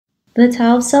The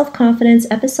Tao of Self-Confidence,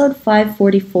 episode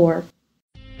 544.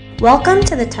 Welcome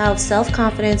to the Tao of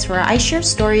Self-Confidence, where I share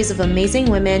stories of amazing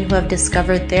women who have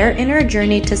discovered their inner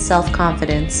journey to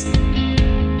self-confidence.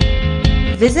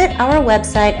 Visit our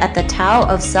website at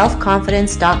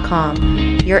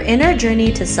thetaoofselfconfidence.com. Your inner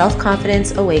journey to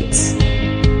self-confidence awaits.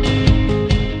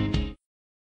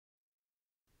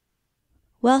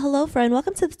 Well, hello, friend.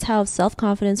 Welcome to the Tao of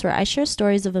Self-Confidence, where I share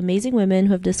stories of amazing women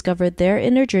who have discovered their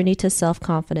inner journey to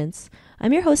self-confidence.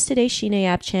 I'm your host today, Sheena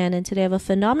Yap-Chan, and today I have a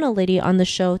phenomenal lady on the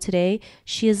show today.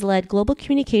 She has led global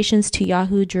communications to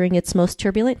Yahoo during its most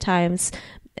turbulent times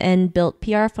and built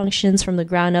PR functions from the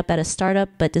ground up at a startup,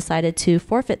 but decided to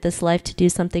forfeit this life to do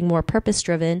something more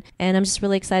purpose-driven. And I'm just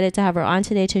really excited to have her on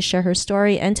today to share her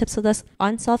story and tips with us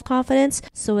on self-confidence.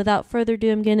 So without further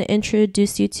ado, I'm going to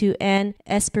introduce you to Anne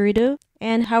Espiritu.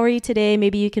 Anne, how are you today?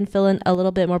 Maybe you can fill in a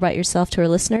little bit more about yourself to our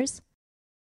listeners.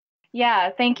 Yeah,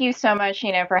 thank you so much,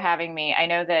 for having me. I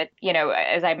know that,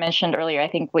 as I mentioned earlier, I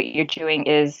think what you're doing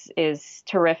is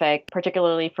terrific,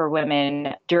 particularly for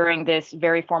women during this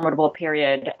very formidable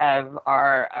period of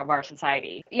our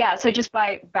society. Yeah, so just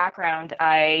by background,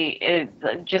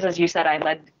 just as you said, I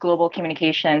led global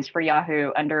communications for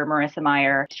Yahoo under Marissa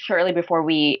Mayer shortly before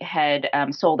we had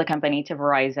sold the company to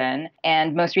Verizon.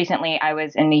 And most recently, I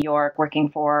was in New York working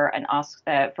for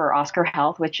for Oscar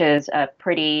Health, which is a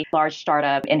pretty large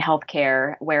startup in healthcare,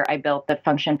 where I built the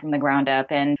function from the ground up.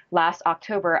 And last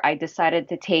October, I decided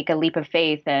to take a leap of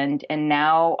faith and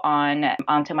now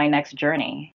onto my next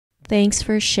journey. Thanks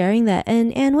for sharing that.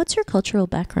 And what's your cultural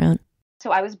background? So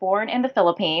I was born in the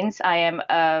Philippines. I am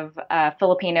of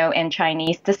Filipino and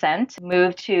Chinese descent.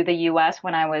 Moved to the U.S.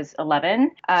 when I was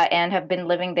 11 and have been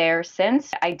living there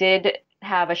since. I did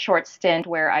have a short stint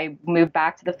where I moved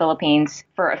back to the Philippines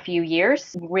for a few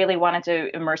years. Really wanted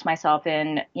to immerse myself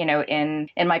in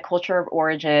my culture of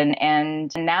origin.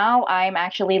 And now I'm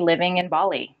actually living in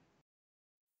Bali.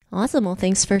 Awesome. Well,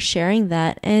 thanks for sharing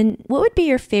that. And what would be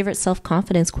your favorite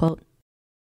self-confidence quote?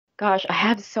 Gosh, I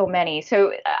have so many.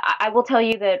 So I will tell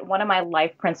you that one of my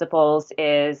life principles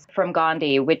is from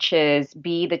Gandhi, which is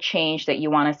be the change that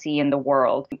you want to see in the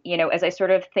world. As I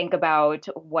sort of think about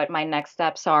what my next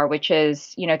steps are, which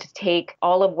is, to take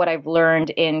all of what I've learned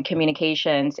in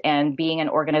communications and being an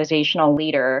organizational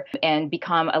leader and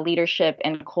become a leadership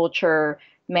and culture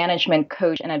management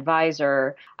coach and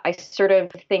advisor, I sort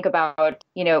of think about,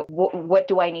 what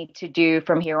do I need to do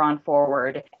from here on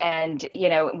forward? And,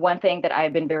 one thing that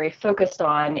I've been very focused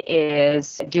on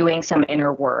is doing some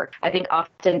inner work. I think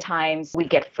oftentimes we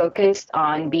get focused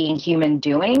on being human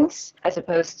doings as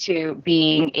opposed to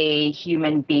being a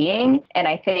human being. And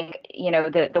I think,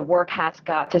 the work has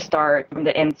got to start from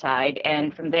the inside.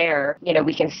 And from there,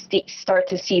 we can start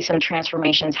to see some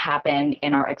transformations happen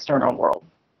in our external world.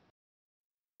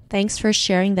 Thanks for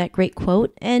sharing that great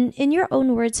quote. And in your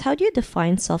own words, how do you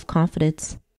define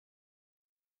self-confidence?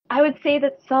 I would say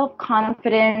that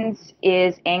self-confidence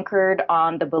is anchored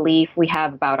on the belief we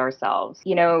have about ourselves.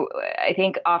 I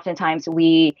think oftentimes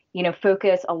we,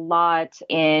 focus a lot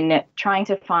in trying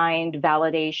to find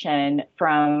validation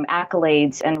from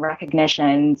accolades and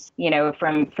recognitions,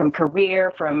 from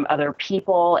career, from other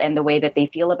people and the way that they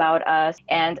feel about us.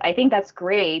 And I think that's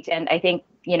great. And I think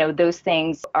those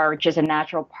things are just a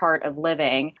natural part of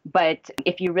living. But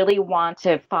if you really want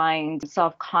to find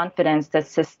self-confidence that's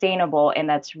sustainable and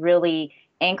that's really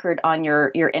anchored on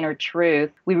your inner truth,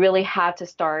 we really have to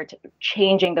start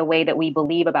changing the way that we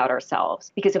believe about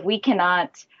ourselves. Because if we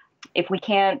can't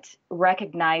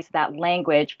recognize that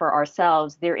language for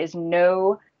ourselves, there is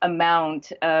no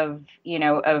amount of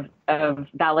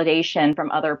validation from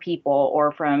other people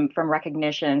or from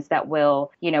recognitions that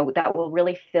will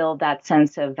really fill that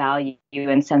sense of value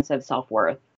and sense of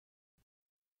self-worth.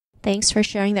 Thanks for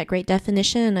sharing that great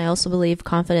definition. And I also believe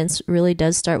confidence really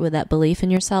does start with that belief in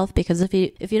yourself, because if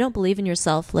you don't believe in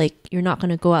yourself, you're not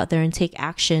going to go out there and take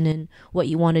action in what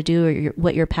you want to do or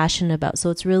what you're passionate about.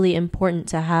 So it's really important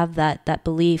to have that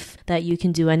belief that you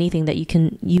can do anything, that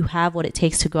you have what it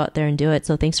takes to go out there and do it.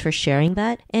 So thanks for sharing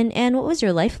that. And what was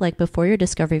your life like before your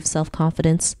discovery of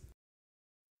self-confidence?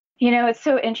 It's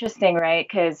so interesting, right?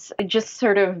 Because just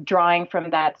sort of drawing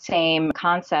from that same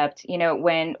concept,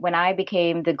 when I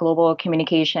became the global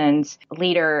communications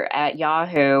leader at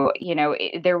Yahoo,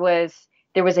 there was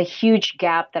a huge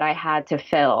gap that I had to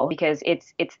fill, because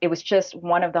it was just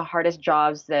one of the hardest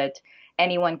jobs that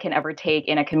anyone can ever take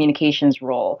in a communications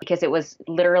role, because it was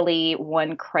literally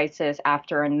one crisis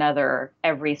after another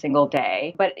every single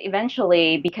day. But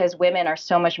eventually, because women are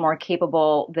so much more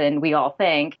capable than we all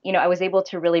think, I was able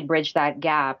to really bridge that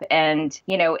gap and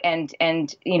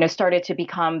started to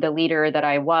become the leader that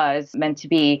I was meant to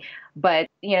be. But,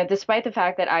 despite the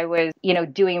fact that I was,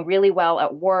 doing really well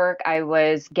at work, I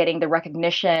was getting the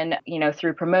recognition,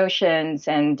 through promotions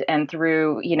and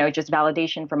through, just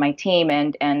validation from my team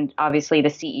and obviously the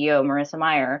CEO, Marissa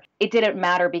Meyer. It didn't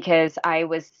matter because I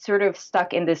was sort of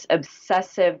stuck in this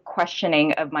obsessive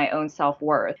questioning of my own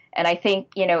self-worth. And I think,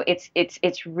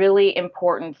 it's really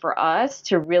important for us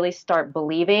to really start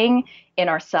believing in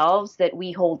ourselves that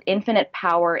we hold infinite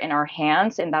power in our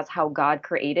hands, and that's how God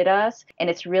created us. And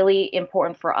it's really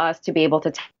important for us to be able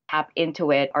to tap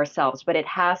into it ourselves. But it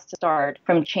has to start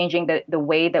from changing the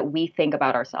way that we think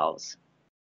about ourselves.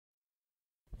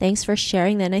 Thanks for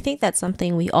sharing that. And I think that's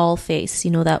something we all face,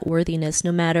 that worthiness,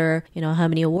 no matter, how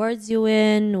many awards you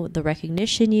win, the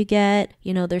recognition you get,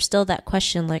 there's still that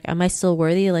question, like, am I still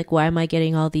worthy? Like, why am I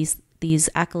getting all these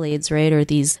accolades, right? Or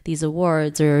these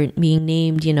awards or being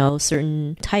named,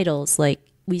 certain titles? Like,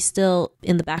 we still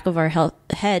in the back of our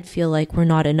head feel like we're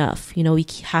not enough. We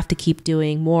have to keep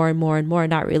doing more and more and more,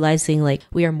 not realizing like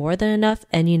we are more than enough.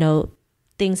 And,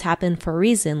 things happen for a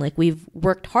reason. Like, we've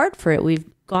worked hard for it. We've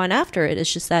gone after it.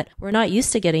 It's just that we're not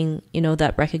used to getting,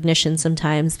 that recognition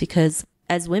sometimes, because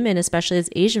as women, especially as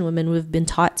Asian women, we've been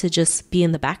taught to just be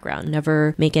in the background,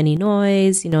 never make any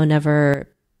noise, never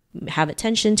have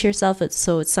attention to yourself.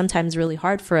 So it's sometimes really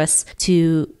hard for us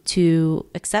to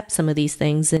accept some of these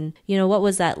things. And, what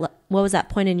was that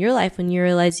point in your life when you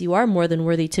realized you are more than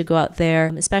worthy to go out there,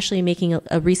 especially making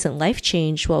a recent life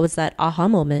change? What was that aha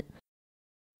moment?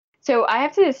 So I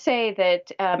have to say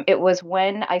that it was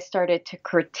when I started to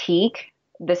critique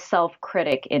the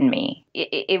self-critic in me.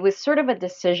 It was sort of a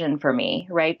decision for me,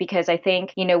 right? Because I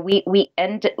think,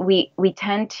 we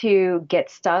tend to get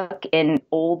stuck in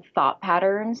old thought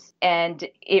patterns, and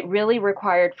it really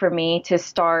required for me to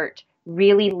start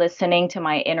really listening to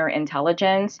my inner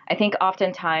intelligence. I think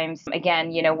oftentimes,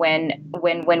 again,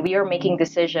 when we are making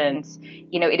decisions,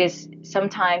 it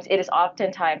is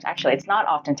oftentimes, actually, it's not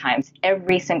oftentimes,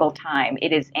 every single time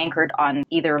it is anchored on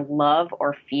either love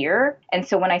or fear. And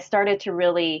so when I started to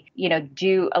really,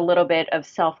 do a little bit of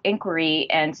self-inquiry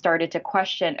and started to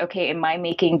question, okay, am I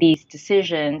making these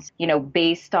decisions,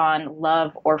 based on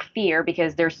love or fear?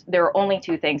 Because there are only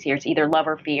two things here. It's either love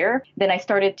or fear. Then I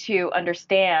started to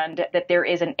understand that there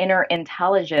is an inner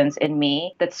intelligence in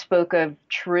me that spoke of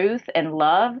truth and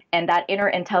love. And that inner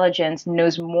intelligence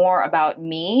knows more about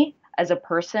me as a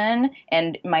person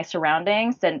and my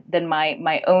surroundings than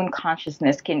my own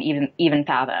consciousness can even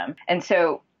fathom. And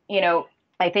so,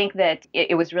 I think that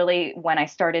it was really when I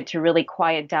started to really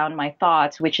quiet down my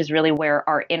thoughts, which is really where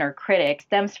our inner critic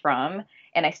stems from.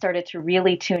 And I started to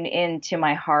really tune into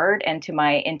my heart and to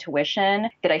my intuition,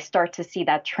 that I start to see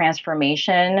that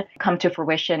transformation come to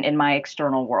fruition in my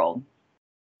external world.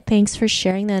 Thanks for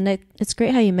sharing that. And it's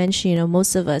great how you mentioned,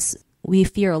 most of us, we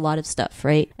fear a lot of stuff,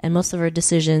 right? And most of our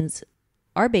decisions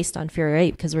are based on fear,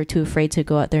 right? Because we're too afraid to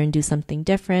go out there and do something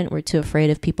different. We're too afraid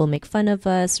if people make fun of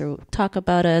us or talk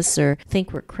about us or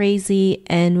think we're crazy.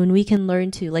 And when we can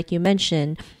learn to, like you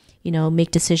mentioned,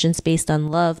 make decisions based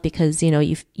on love, because,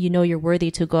 you're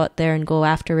worthy to go out there and go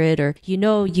after it, or,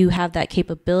 you have that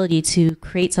capability to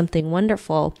create something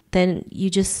wonderful, then you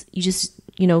just,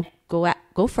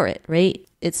 go for it, right?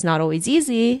 It's not always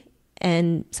easy.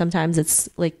 And sometimes it's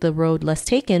like the road less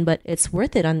taken, but it's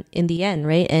worth it in the end,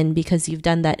 right? And because you've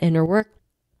done that inner work,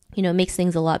 it makes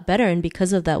things a lot better. And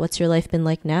because of that, what's your life been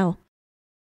like now?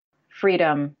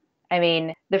 Freedom. I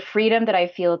mean, the freedom that I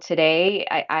feel today,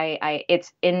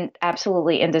 it's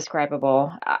absolutely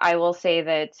indescribable. I will say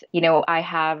that, I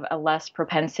have a less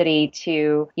propensity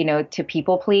to, to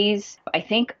people please. I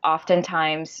think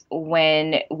oftentimes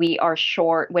when we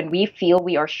feel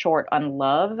we are short on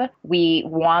love, we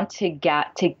want to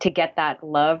get that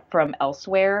love from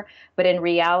elsewhere. But in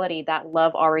reality, that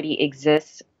love already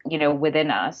exists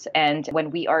within us. And when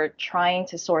we are trying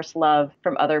to source love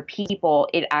from other people,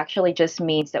 it actually just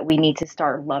means that we need to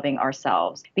start loving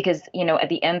ourselves. Because, at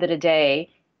the end of the day,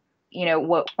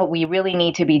 what we really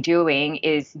need to be doing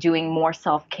is doing more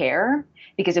self-care.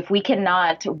 Because if we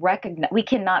cannot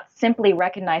simply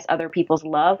recognize other people's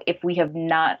love if we have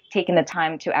not taken the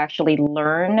time to actually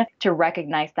learn to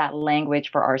recognize that language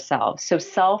for ourselves. So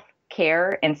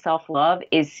self-care and self-love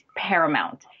is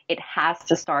paramount. It has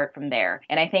to start from there.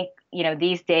 And I think,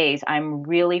 these days I'm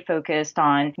really focused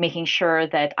on making sure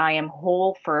that I am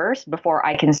whole first before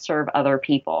I can serve other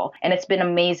people. And it's been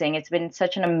amazing. It's been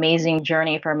such an amazing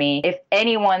journey for me. If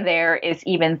anyone there is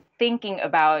even thinking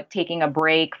about taking a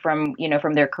break from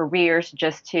their careers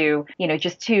just to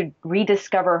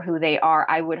rediscover who they are,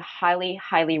 I would highly,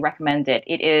 highly recommend it.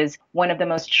 It is one of the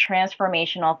most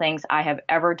transformational things I have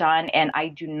ever done, and I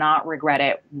do not regret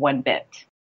it one bit.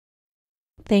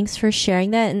 Thanks for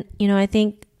sharing that. And, I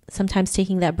think sometimes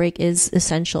taking that break is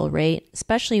essential, right?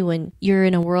 Especially when you're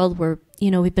in a world where,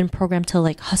 we've been programmed to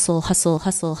like hustle, hustle,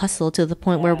 hustle, hustle to the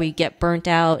point where we get burnt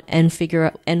out and figure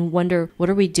out and wonder, what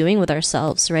are we doing with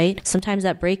ourselves, right? Sometimes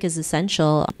that break is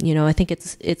essential. I think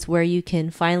it's where you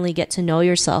can finally get to know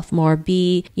yourself more,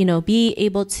 be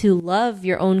able to love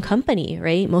your own company,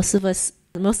 right? Most of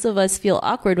us feel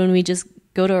awkward when we just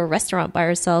go to a restaurant by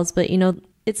ourselves, but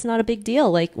it's not a big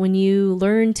deal. Like when you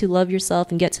learn to love yourself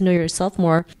and get to know yourself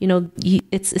more,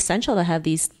 it's essential to have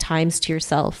these times to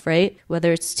yourself, right?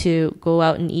 Whether it's to go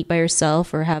out and eat by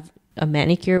yourself or have a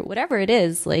manicure, whatever it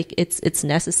is, like it's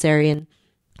necessary. And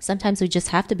sometimes we just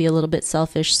have to be a little bit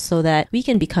selfish so that we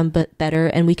can become better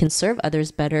and we can serve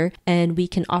others better and we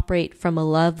can operate from a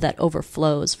love that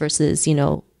overflows versus,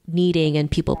 needing and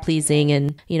people pleasing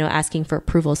and, asking for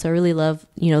approval. So I really love,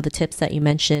 the tips that you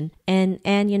mentioned. And,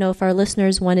 if our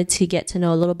listeners wanted to get to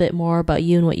know a little bit more about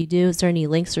you and what you do, is there any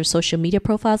links or social media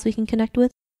profiles we can connect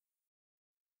with?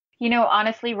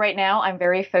 Honestly, right now I'm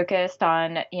very focused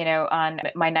on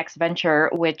my next venture,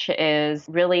 which is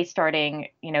really starting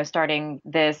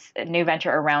this new venture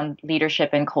around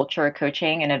leadership and culture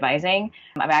coaching and advising.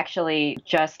 I've actually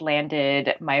just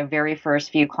landed my very first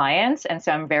few clients. And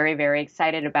so I'm very, very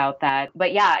excited about that.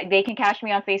 But yeah, they can catch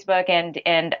me on Facebook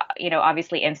and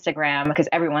obviously Instagram, because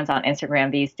everyone's on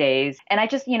Instagram these days. And I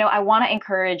just, I want to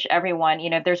encourage everyone,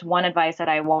 if there's one advice that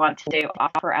I want to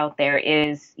offer out there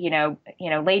is,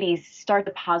 ladies, start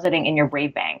depositing in your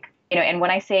Brave Bank. And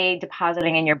when I say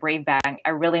depositing in your Brave Bank, I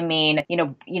really mean,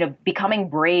 becoming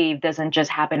brave doesn't just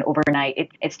happen overnight.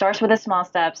 It starts with the small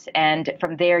steps, and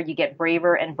from there you get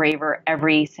braver and braver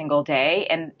every single day.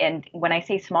 And when I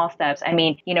say small steps, I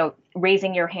mean,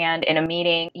 raising your hand in a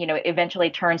meeting, eventually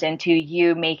turns into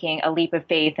you making a leap of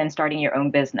faith and starting your own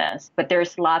business. But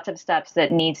there's lots of steps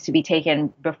that needs to be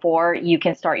taken before you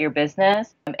can start your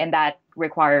business. And that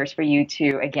requires for you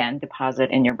to, again, deposit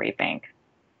in your Brave Bank.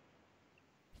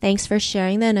 Thanks for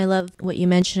sharing that. And I love what you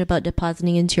mentioned about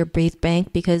depositing into your Brave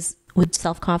Bank, because with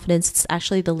self-confidence, it's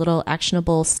actually the little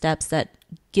actionable steps that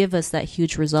give us that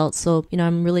huge result. So,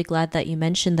 I'm really glad that you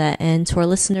mentioned that. And to our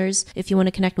listeners, if you want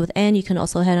to connect with Anne, you can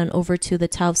also head on over to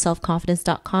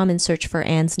thetaoofselfconfidence.com and search for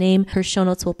Anne's name. Her show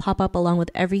notes will pop up along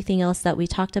with everything else that we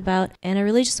talked about. And I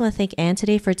really just want to thank Anne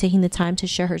today for taking the time to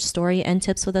share her story and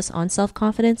tips with us on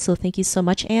self-confidence. So thank you so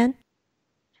much, Anne.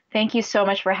 Thank you so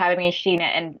much for having me, Sheena.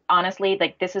 And honestly,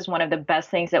 this is one of the best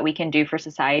things that we can do for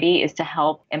society is to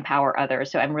help empower others.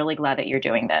 So I'm really glad that you're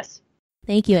doing this.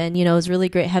 Thank you. And, it was really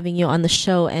great having you on the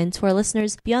show. And to our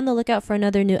listeners, be on the lookout for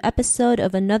another new episode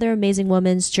of another amazing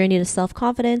woman's journey to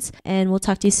self-confidence. And we'll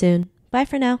talk to you soon. Bye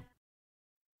for now.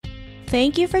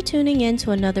 Thank you for tuning in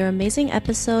to another amazing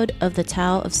episode of The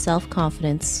Tao of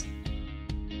Self-Confidence.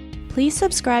 Please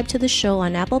subscribe to the show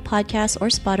on Apple Podcasts or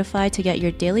Spotify to get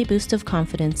your daily boost of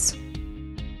confidence.